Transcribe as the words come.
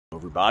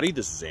everybody,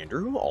 this is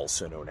Andrew,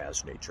 also known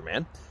as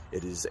NatureMan.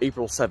 It is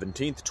April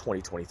 17th,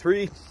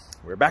 2023.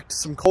 We're back to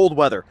some cold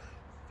weather.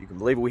 If you can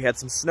believe it, we had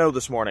some snow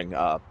this morning.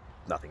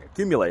 Nothing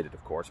accumulated,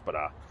 of course, but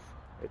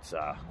it's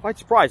quite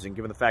surprising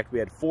given the fact we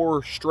had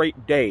 4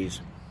 straight days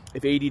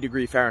of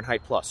 80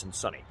 Fahrenheit plus and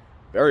sunny.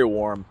 Very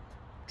warm.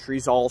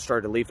 Trees all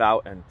started to leaf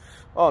out, and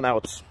now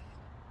it's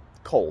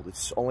cold.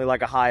 It's only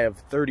like a high of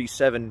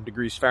 37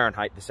 degrees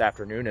Fahrenheit this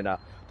afternoon, and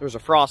there's a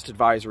frost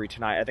advisory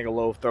tonight. I think a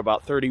low of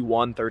about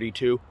 31,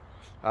 32,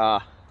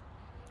 right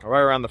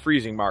around the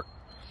freezing mark.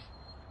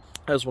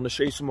 I just want to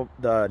show you some of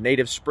the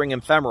native spring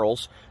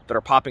ephemerals that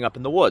are popping up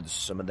in the woods.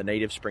 Some of the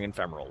native spring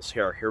ephemerals.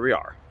 Here we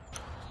are.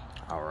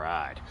 All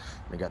right,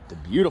 we got the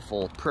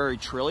beautiful prairie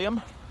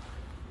trillium.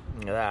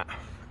 Look at that.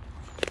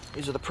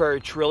 These are the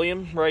prairie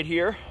trillium right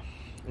here.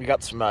 We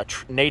got some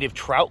native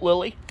trout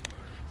lily.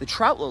 The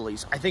trout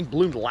lilies, I think,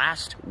 bloomed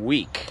last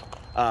week,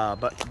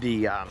 but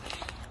the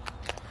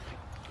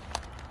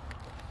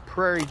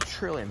prairie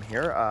trillium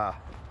here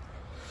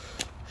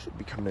should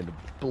be coming into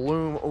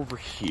bloom over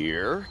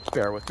here.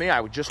 Bear with me.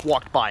 I just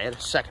walked by it a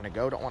second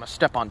ago. Don't want to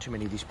step on too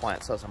many of these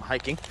plants as I'm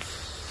hiking.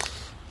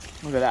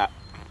 Look at that.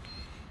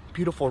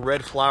 Beautiful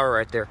red flower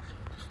right there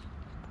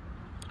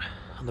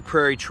on the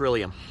prairie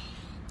trillium.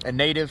 A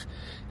native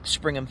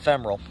spring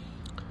ephemeral.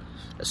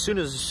 As soon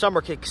as the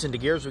summer kicks into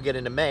gear, as we get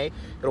into May,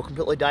 it'll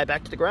completely die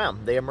back to the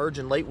ground. They emerge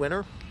in late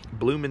winter,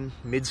 bloom in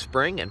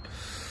mid-spring, and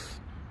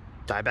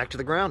die back to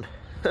the ground.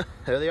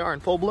 There they are in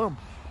full bloom.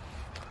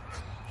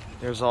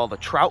 There's all the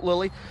trout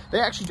lily.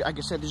 They actually, like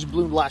I said, just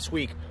bloomed last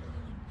week.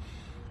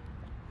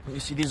 You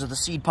see, these are the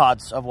seed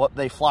pods of what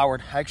they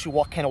flowered. I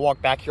actually kind of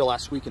walked back here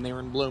last week, and they were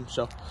in bloom.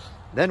 So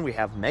then we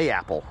have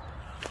mayapple,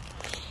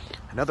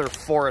 another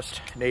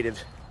forest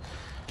native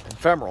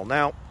ephemeral.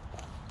 Now,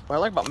 what I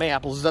like about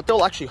mayaples is that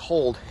they'll actually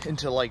hold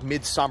into like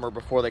midsummer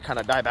before they kind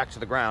of die back to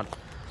the ground.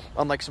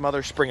 Unlike some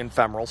other spring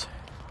ephemerals,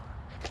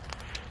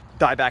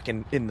 die back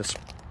in the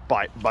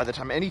by the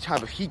time any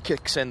time of heat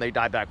kicks in, they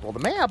die back. Well, the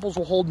mayaples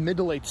will hold mid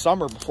to late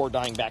summer before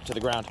dying back to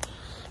the ground,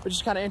 which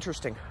is kind of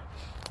interesting.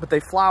 But they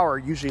flower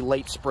usually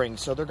late spring,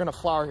 so they're going to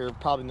flower here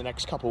probably in the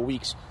next couple of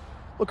weeks.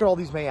 Look at all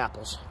these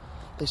mayaples.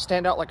 They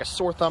stand out like a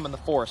sore thumb in the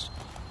forest.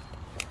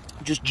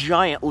 Just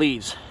giant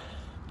leaves.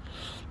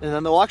 And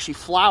then they'll actually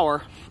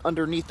flower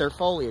underneath their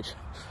foliage.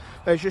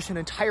 There's just an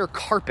entire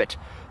carpet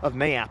of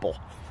mayapple.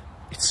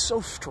 It's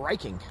so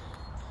striking.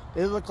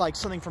 They look like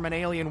something from an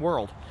alien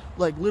world.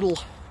 Like little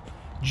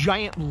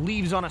giant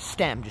leaves on a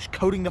stem just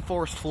coating the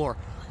forest floor.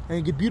 And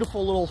you get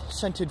beautiful little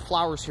scented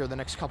flowers here the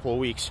next couple of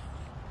weeks.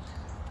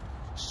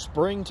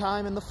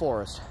 Springtime in the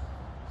forest.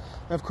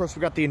 And of course,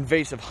 we got the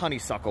invasive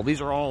honeysuckle.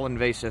 These are all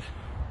invasive.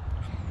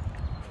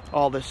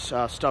 All this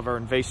stuff are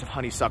invasive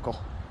honeysuckle.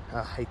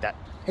 Hate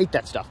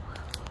that stuff.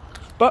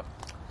 But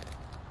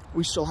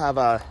we still have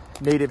a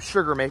native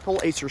sugar maple,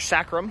 Acer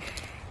sacrum,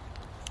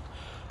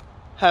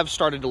 have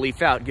started to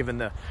leaf out given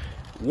the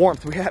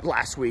warmth we had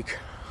last week.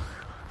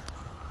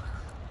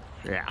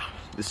 Yeah,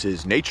 this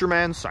is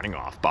NatureMan signing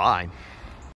off. Bye.